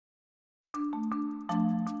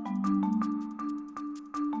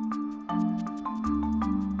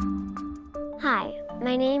Hi,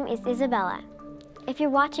 my name is Isabella. If you're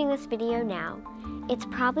watching this video now, it's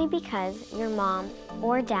probably because your mom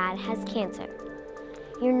or dad has cancer.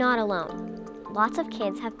 You're not alone. Lots of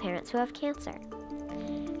kids have parents who have cancer.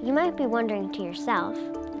 You might be wondering to yourself,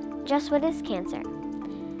 just what is cancer?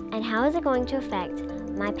 And how is it going to affect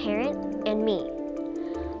my parent and me?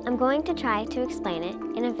 I'm going to try to explain it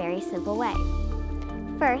in a very simple way.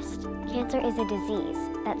 First, cancer is a disease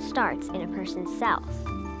that starts in a person's cells.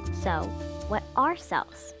 So, what are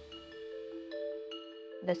cells?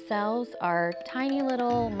 The cells are tiny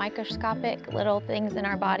little microscopic little things in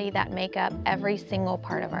our body that make up every single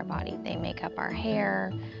part of our body. They make up our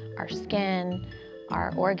hair, our skin,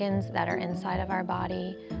 our organs that are inside of our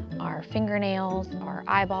body, our fingernails, our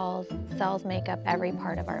eyeballs. Cells make up every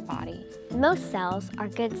part of our body. Most cells are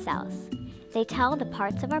good cells. They tell the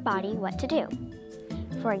parts of our body what to do.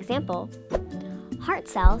 For example, heart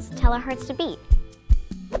cells tell our hearts to beat.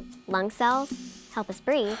 Lung cells help us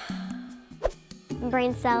breathe.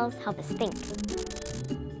 Brain cells help us think.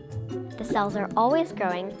 The cells are always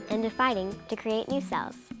growing and dividing to create new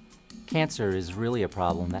cells. Cancer is really a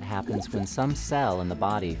problem that happens when some cell in the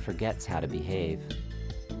body forgets how to behave.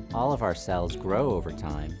 All of our cells grow over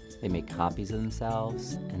time. They make copies of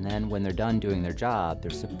themselves, and then when they're done doing their job,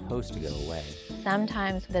 they're supposed to go away.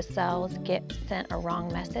 Sometimes the cells get sent a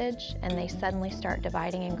wrong message and they suddenly start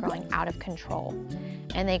dividing and growing out of control.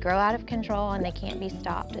 And they grow out of control and they can't be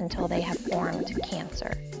stopped until they have formed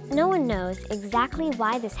cancer. No one knows exactly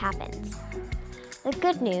why this happens. The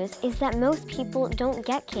good news is that most people don't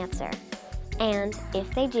get cancer. And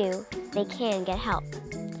if they do, they can get help.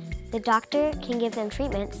 The doctor can give them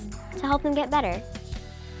treatments to help them get better.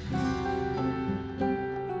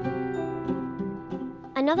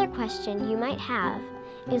 Another question you might have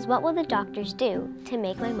is, what will the doctors do to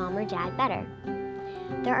make my mom or dad better?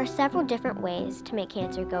 There are several different ways to make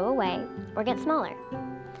cancer go away or get smaller,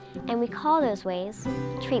 and we call those ways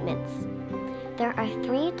treatments. There are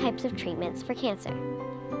 3 types of treatments for cancer.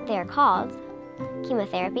 They are called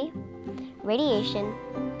chemotherapy, radiation,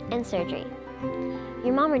 and surgery.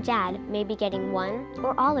 Your mom or dad may be getting one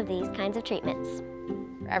or all of these kinds of treatments.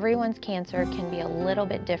 Everyone's cancer can be a little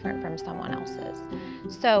bit different from someone else's.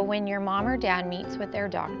 So when your mom or dad meets with their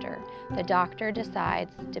doctor, the doctor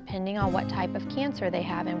decides, depending on what type of cancer they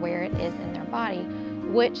have and where it is in their body,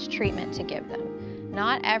 which treatment to give them.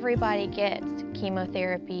 Not everybody gets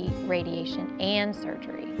chemotherapy, radiation, and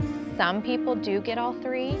surgery. Some people do get all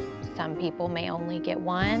 3. Some people may only get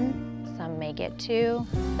 1. Some may get 2.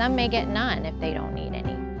 Some may get none if they don't need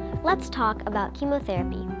any. Let's talk about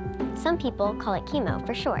chemotherapy. Some people call it chemo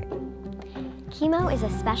for short. Chemo is a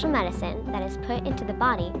special medicine that is put into the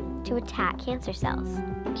body to attack cancer cells.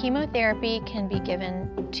 Chemotherapy can be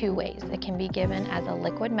given 2 ways. It can be given as a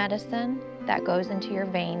liquid medicine that goes into your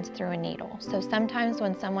veins through a needle. So sometimes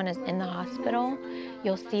when someone is in the hospital,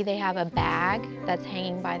 you'll see they have a bag that's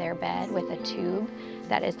hanging by their bed with a tube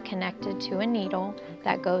that is connected to a needle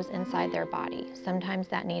that goes inside their body. Sometimes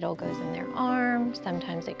that needle goes in their arm,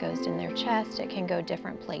 sometimes it goes in their chest. It can go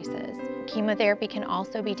different places. Chemotherapy can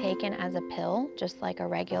also be taken as a pill, just like a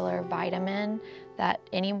regular vitamin that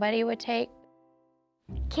anybody would take.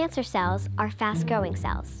 Cancer cells are fast-growing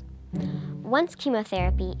cells. Once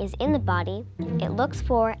chemotherapy is in the body, it looks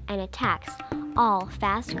for and attacks all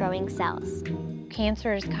fast-growing cells.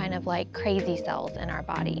 Cancer is kind of like crazy cells in our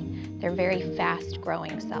body. They're very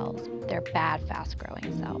fast-growing cells. They're bad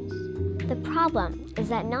fast-growing cells. The problem is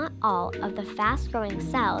that not all of the fast-growing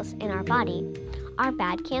cells in our body are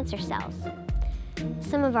bad cancer cells.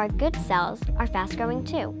 Some of our good cells are fast-growing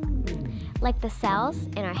too, like the cells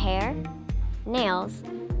in our hair, nails,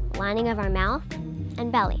 lining of our mouth,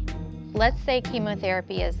 and belly. Let's say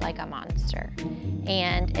chemotherapy is like a monster,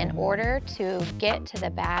 and in order to get to the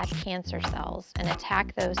bad cancer cells and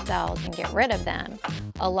attack those cells and get rid of them,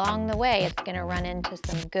 along the way it's going to run into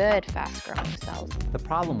some good fast-growing cells. The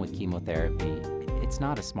problem with chemotherapy, it's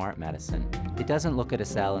not a smart medicine. It doesn't look at a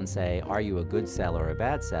cell and say, are you a good cell or a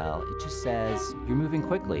bad cell? It just says, you're moving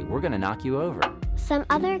quickly, we're going to knock you over. Some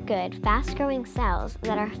other good fast-growing cells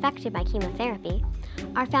that are affected by chemotherapy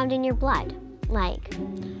are found in your blood, like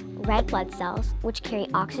red blood cells, which carry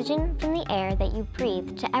oxygen from the air that you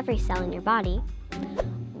breathe to every cell in your body,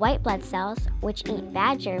 white blood cells, which eat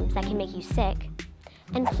bad germs that can make you sick,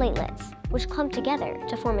 and platelets, which clump together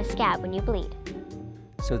to form a scab when you bleed.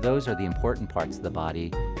 So those are the important parts of the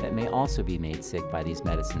body that may also be made sick by these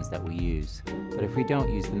medicines that we use. But if we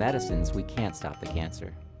don't use the medicines, we can't stop the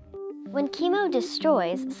cancer. When chemo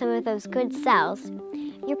destroys some of those good cells,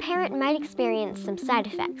 your parent might experience some side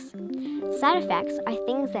effects. Side effects are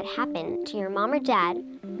things that happen to your mom or dad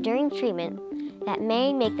during treatment that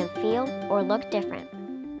may make them feel or look different.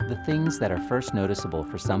 The things that are first noticeable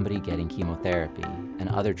for somebody getting chemotherapy and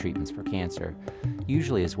other treatments for cancer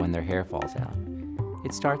usually is when their hair falls out.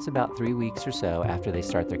 It starts about 3 weeks or so after they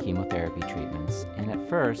start their chemotherapy treatments, and at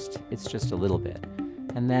first it's just a little bit,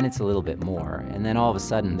 and then it's a little bit more, and then all of a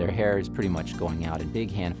sudden their hair is pretty much going out in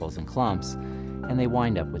big handfuls and clumps, and they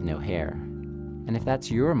wind up with no hair. And if that's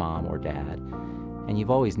your mom or dad, and you've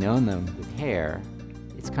always known them with hair,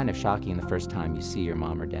 it's kind of shocking the first time you see your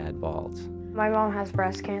mom or dad bald. My mom has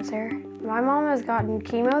breast cancer. My mom has gotten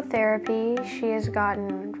chemotherapy. She has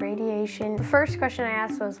gotten radiation. The first question I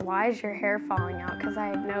asked was, why is your hair falling out? Because I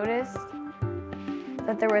had noticed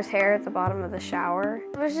that there was hair at the bottom of the shower.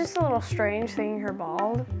 It was just a little strange seeing her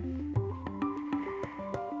bald.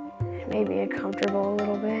 It made me uncomfortable a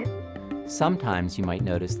little bit. Sometimes you might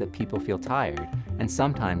notice that people feel tired, and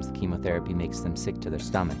sometimes the chemotherapy makes them sick to their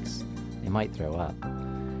stomachs. They might throw up.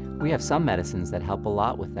 We have some medicines that help a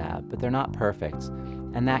lot with that, but they're not perfect,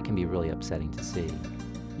 and that can be really upsetting to see.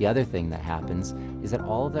 The other thing that happens is that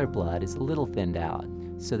all of their blood is a little thinned out,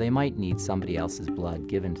 so they might need somebody else's blood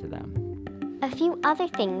given to them. A few other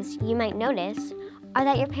things you might notice are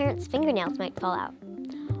that your parents' fingernails might fall out,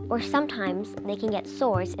 or sometimes they can get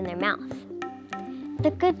sores in their mouth.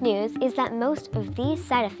 The good news is that most of these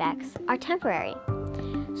side effects are temporary.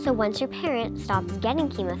 So once your parent stops getting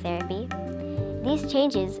chemotherapy, these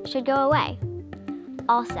changes should go away.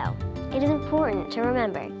 Also, it is important to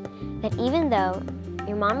remember that even though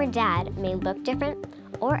your mom or dad may look different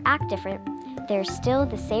or act different, they're still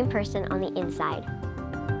the same person on the inside.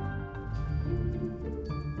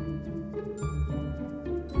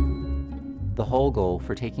 The whole goal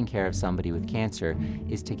for taking care of somebody with cancer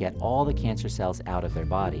is to get all the cancer cells out of their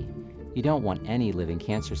body. You don't want any living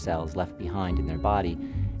cancer cells left behind in their body,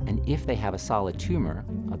 and if they have a solid tumor,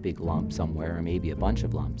 a big lump somewhere or maybe a bunch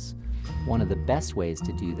of lumps, one of the best ways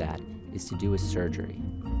to do that is to do a surgery.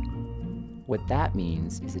 What that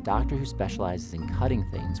means is a doctor who specializes in cutting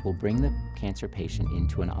things will bring the cancer patient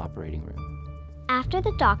into an operating room. After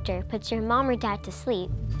the doctor puts your mom or dad to sleep,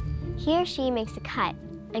 he or she makes a cut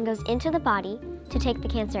and goes into the body to take the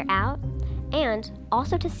cancer out and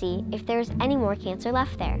also to see if there's any more cancer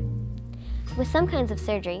left there. With some kinds of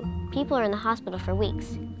surgery, people are in the hospital for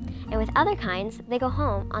weeks, and with other kinds, they go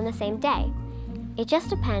home on the same day. It just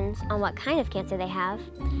depends on what kind of cancer they have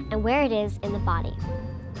and where it is in the body.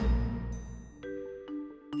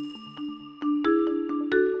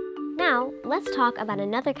 Now, let's talk about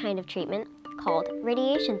another kind of treatment called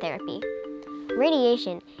radiation therapy.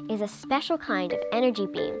 Radiation is a special kind of energy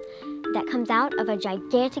beam that comes out of a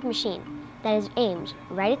gigantic machine that is aimed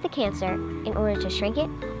right at the cancer in order to shrink it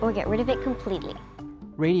or get rid of it completely.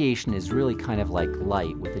 Radiation is really kind of like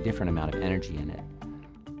light with a different amount of energy in it.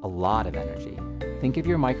 A lot of energy. Think of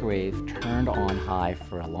your microwave turned on high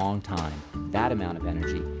for a long time, that amount of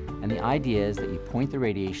energy. And the idea is that you point the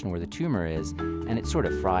radiation where the tumor is and it sort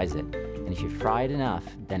of fries it. And if you fry it enough,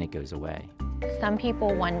 then it goes away. Some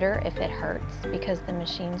people wonder if it hurts because the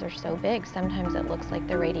machines are so big. Sometimes it looks like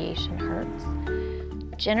the radiation hurts.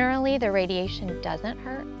 Generally, the radiation doesn't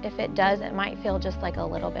hurt. If it does, it might feel just like a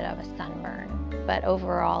little bit of a sunburn. But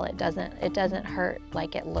overall, it doesn't hurt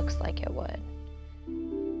like it looks like it would.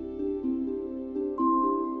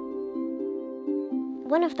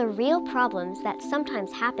 One of the real problems that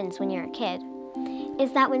sometimes happens when you're a kid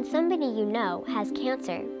is that when somebody you know has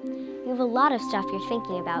cancer, you have a lot of stuff you're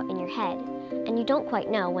thinking about in your head, and you don't quite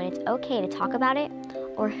know when it's okay to talk about it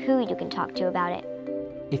or who you can talk to about it.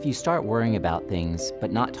 If you start worrying about things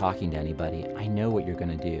but not talking to anybody, I know what you're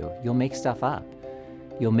going to do. You'll make stuff up.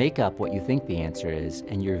 You'll make up what you think the answer is,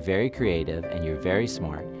 and you're very creative and you're very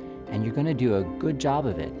smart, and you're going to do a good job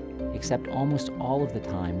of it, except almost all of the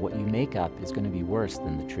time what you make up is going to be worse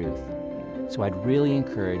than the truth. So I'd really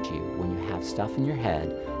encourage you, when you have stuff in your head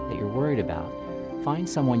that you're worried about, find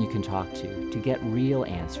someone you can talk to get real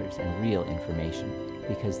answers and real information,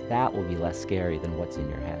 because that will be less scary than what's in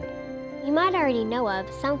your head. You might already know of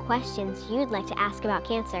some questions you'd like to ask about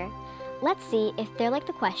cancer. Let's see if they're like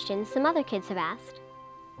the questions some other kids have asked.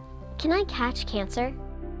 Can I catch cancer?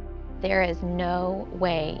 There is no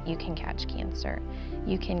way you can catch cancer.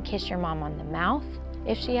 You can kiss your mom on the mouth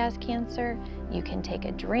if she has cancer. You can take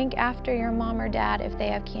a drink after your mom or dad if they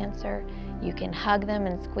have cancer. You can hug them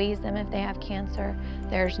and squeeze them if they have cancer.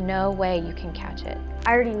 There's no way you can catch it.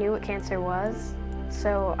 I already knew what cancer was,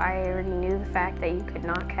 so I already knew the fact that you could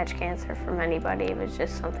not catch cancer from anybody. It was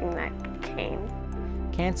just something that came.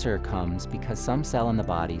 Cancer comes because some cell in the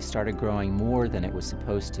body started growing more than it was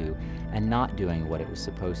supposed to and not doing what it was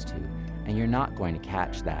supposed to. And you're not going to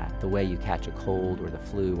catch that the way you catch a cold or the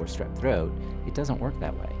flu or strep throat. It doesn't work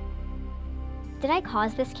that way. Did I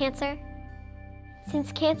cause this cancer?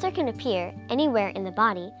 Since cancer can appear anywhere in the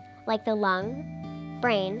body, like the lung,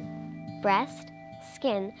 brain, breast,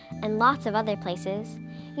 skin, and lots of other places,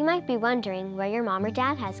 you might be wondering where your mom or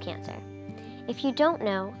dad has cancer. If you don't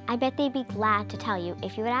know, I bet they'd be glad to tell you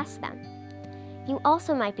if you would ask them. You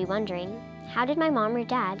also might be wondering, how did my mom or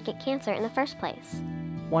dad get cancer in the first place?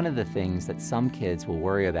 One of the things that some kids will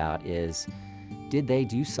worry about is, did they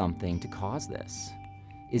do something to cause this?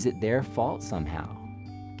 Is it their fault somehow?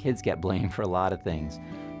 Kids get blamed for a lot of things,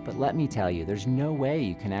 but let me tell you, there's no way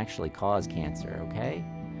you can actually cause cancer, okay?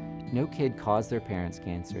 No kid caused their parents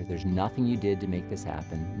cancer. There's nothing you did to make this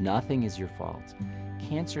happen. Nothing is your fault.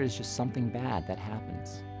 Cancer is just something bad that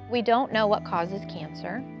happens. We don't know what causes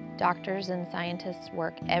cancer. Doctors and scientists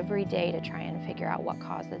work every day to try and figure out what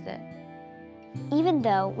causes it. Even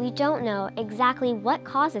though we don't know exactly what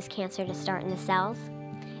causes cancer to start in the cells,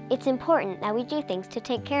 it's important that we do things to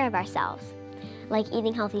take care of ourselves, like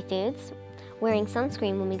eating healthy foods, wearing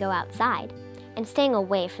sunscreen when we go outside, and staying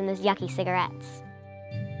away from those yucky cigarettes.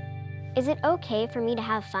 Is it okay for me to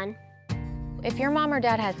have fun? If your mom or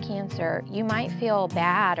dad has cancer, you might feel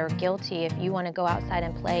bad or guilty if you want to go outside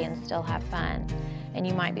and play and still have fun. And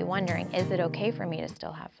you might be wondering, is it okay for me to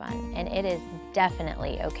still have fun? And it is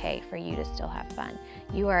definitely okay for you to still have fun.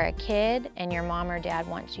 You are a kid and your mom or dad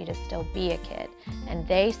wants you to still be a kid, and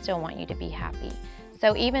they still want you to be happy.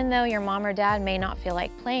 So even though your mom or dad may not feel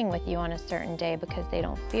like playing with you on a certain day because they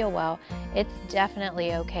don't feel well, it's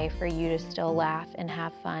definitely okay for you to still laugh and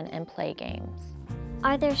have fun and play games.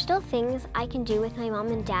 Are there still things I can do with my mom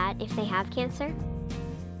and dad if they have cancer?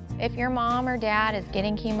 If your mom or dad is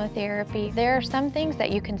getting chemotherapy, there are some things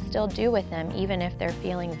that you can still do with them even if they're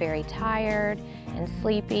feeling very tired and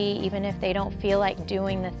sleepy, even if they don't feel like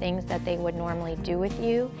doing the things that they would normally do with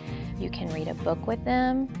you. You can read a book with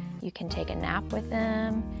them, you can take a nap with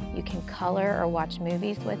them, you can color or watch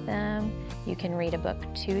movies with them, you can read a book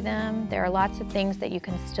to them. There are lots of things that you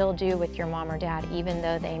can still do with your mom or dad even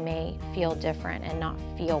though they may feel different and not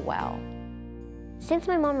feel well. Since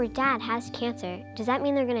my mom or dad has cancer, does that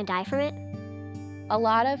mean they're going to die from it? A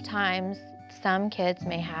lot of times, some kids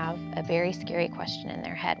may have a very scary question in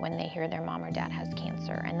their head when they hear their mom or dad has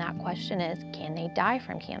cancer, and that question is, can they die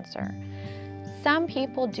from cancer? Some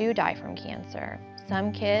people do die from cancer.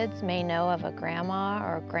 Some kids may know of a grandma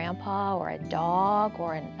or a grandpa or a dog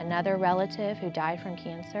or another relative who died from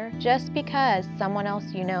cancer. Just because someone else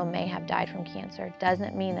you know may have died from cancer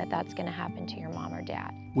doesn't mean that that's going to happen to your mom or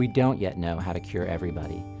dad. We don't yet know how to cure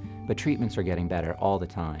everybody, but treatments are getting better all the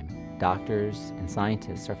time. Doctors and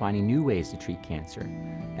scientists are finding new ways to treat cancer.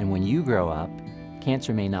 And when you grow up,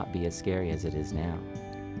 cancer may not be as scary as it is now.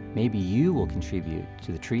 Maybe you will contribute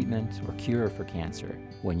to the treatment or cure for cancer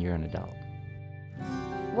when you're an adult.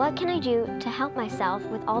 What can I do to help myself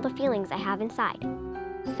with all the feelings I have inside?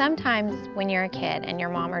 Sometimes when you're a kid and your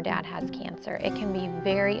mom or dad has cancer, it can be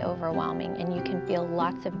very overwhelming and you can feel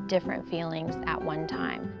lots of different feelings at one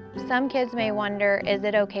time. Some kids may wonder, is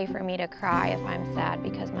it okay for me to cry if I'm sad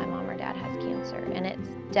because my mom or dad has cancer? And it's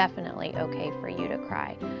definitely okay for you to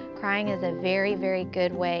cry. Crying is a very, very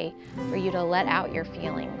good way for you to let out your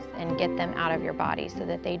feelings and get them out of your body so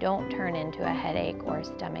that they don't turn into a headache or a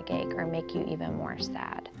stomach ache or make you even more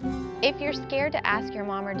sad. If you're scared to ask your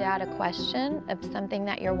mom or dad a question of something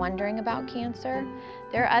that you're wondering about cancer,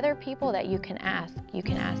 there are other people that you can ask. You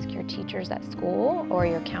can ask your teachers at school or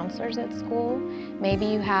your counselors at school. Maybe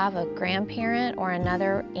you have a grandparent or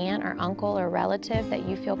another aunt or uncle or relative that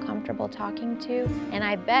you feel comfortable talking to. And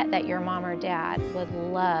I bet that your mom or dad would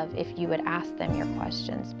love if you would ask them your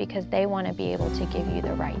questions because they want to be able to give you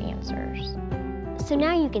the right answers. So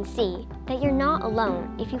now you can see that you're not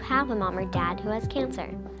alone if you have a mom or dad who has cancer.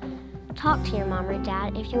 Talk to your mom or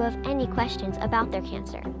dad if you have any questions about their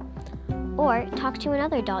cancer. Or talk to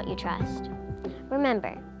another adult you trust.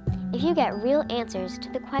 Remember, if you get real answers to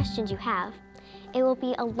the questions you have, it will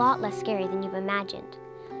be a lot less scary than you've imagined.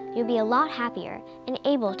 You'll be a lot happier and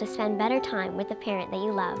able to spend better time with the parent that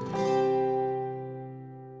you love.